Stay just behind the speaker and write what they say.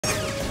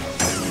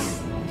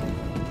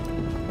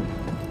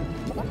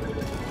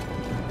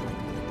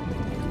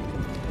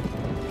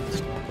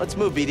Let's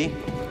move, BD.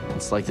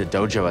 It's like the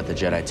dojo at the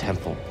Jedi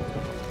Temple.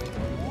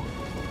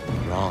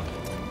 Wrong.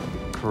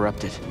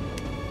 Corrupted.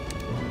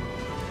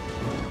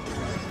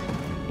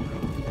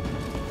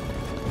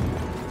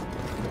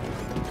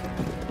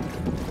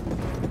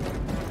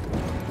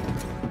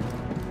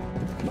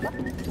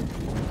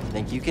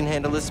 Think you can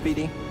handle this,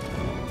 Speedy?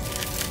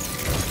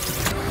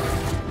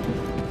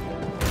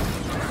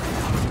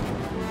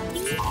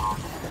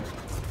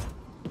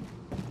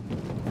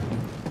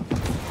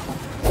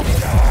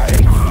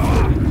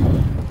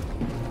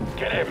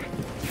 Get him!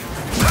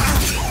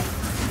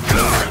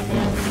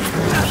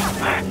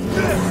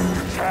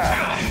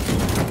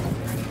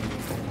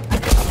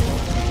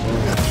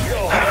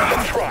 You'll have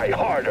to try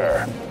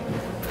harder.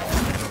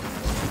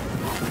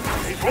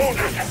 He's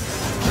wounded.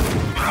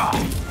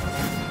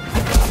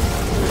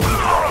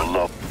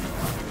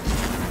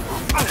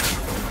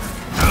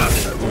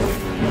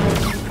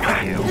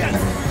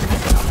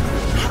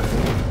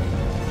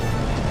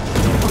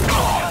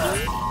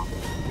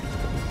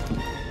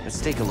 Let's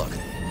take a look.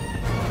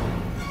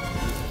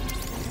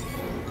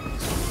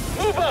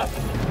 Move up!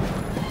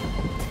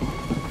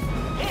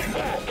 He's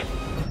back!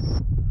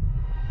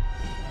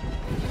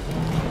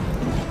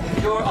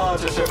 Your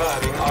odds of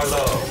surviving are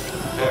low.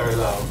 Very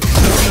low.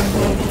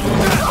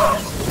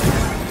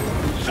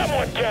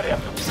 Someone get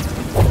him!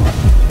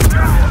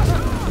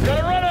 Got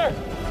a runner!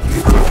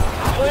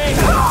 Please!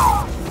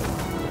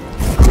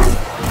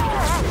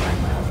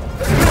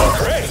 Oh,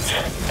 great!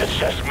 It's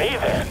just me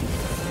then.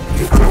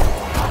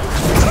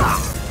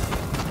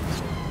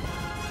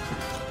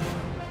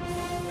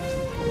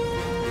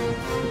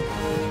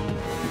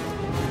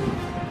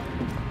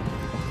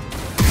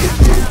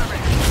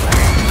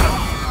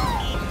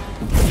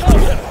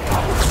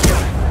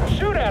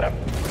 Shoot at him!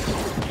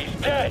 He's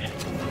dead!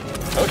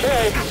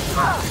 Okay!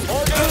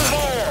 Target on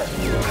fire!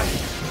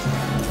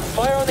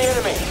 Fire on the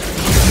enemy!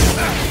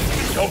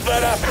 Don't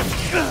let up!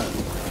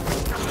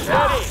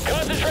 Steady!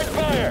 Concentrate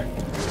fire!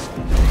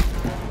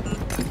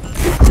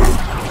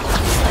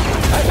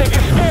 I think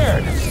he's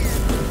scared!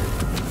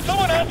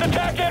 Someone else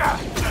attack him!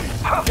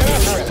 Get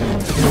after him!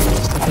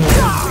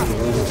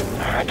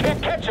 I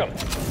can't catch him!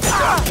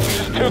 This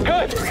is too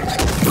good! This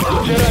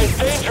Jedi's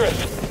dangerous!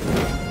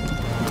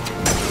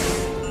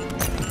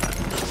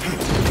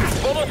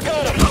 Almost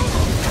got him!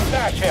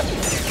 Smash him!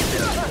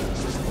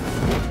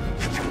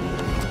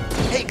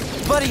 Hey,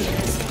 buddy!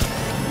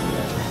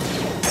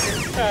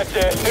 That's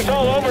it. It's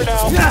all over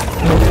now.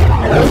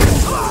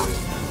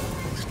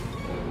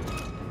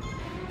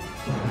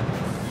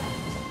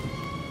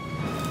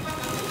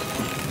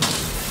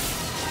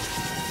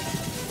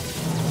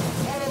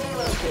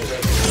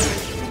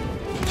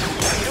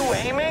 Are you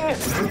aiming?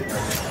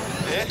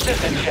 This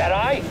isn't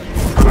Jedi.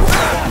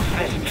 Watch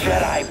this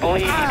Jedi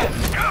bleed.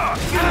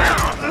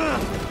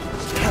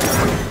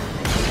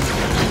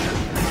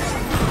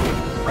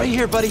 Right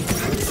here, buddy.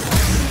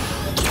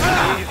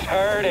 He's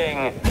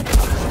hurting.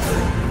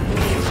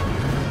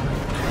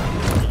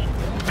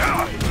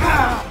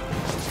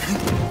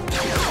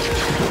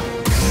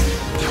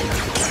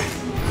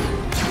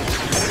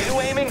 Are you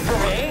aiming for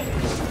me?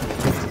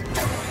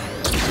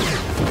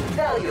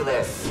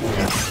 Valueless.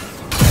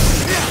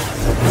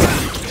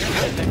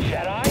 Is it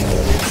Jedi?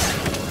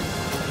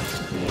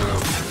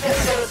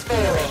 Systems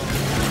failing.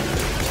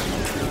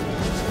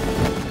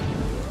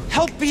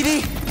 Help, BD!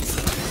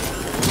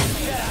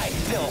 Jedi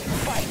still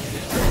fight.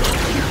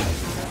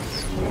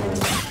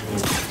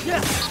 You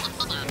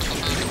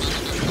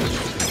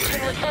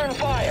can return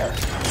fire.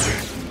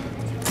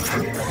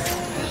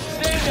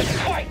 Stand and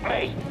fight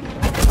me.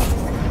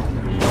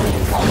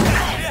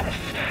 Yes!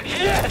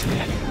 Yes!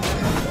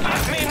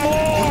 Give me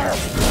more!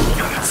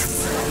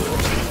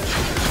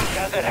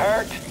 Does it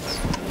hurt?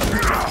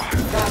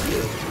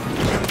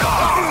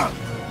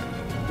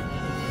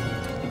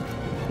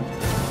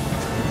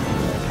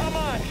 Come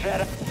on,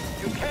 Jedi.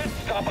 You can't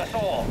stop us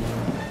all.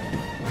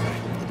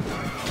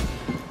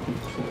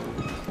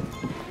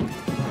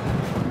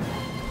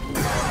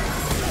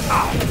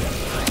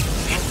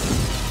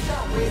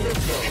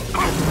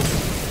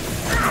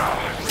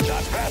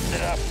 Not fast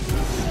enough.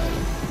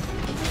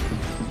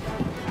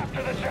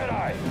 After the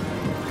Jedi.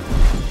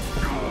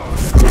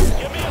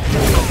 Give me a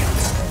second.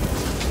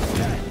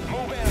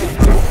 Move in.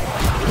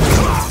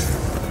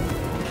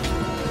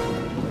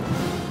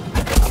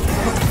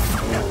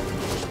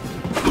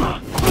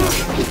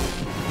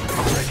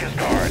 Break his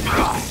guard.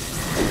 Fast.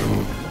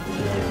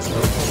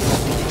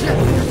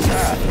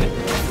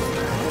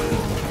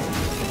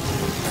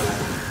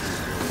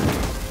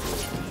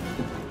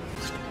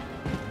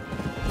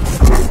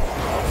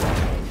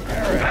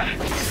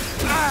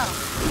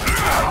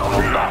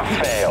 Not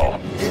fail.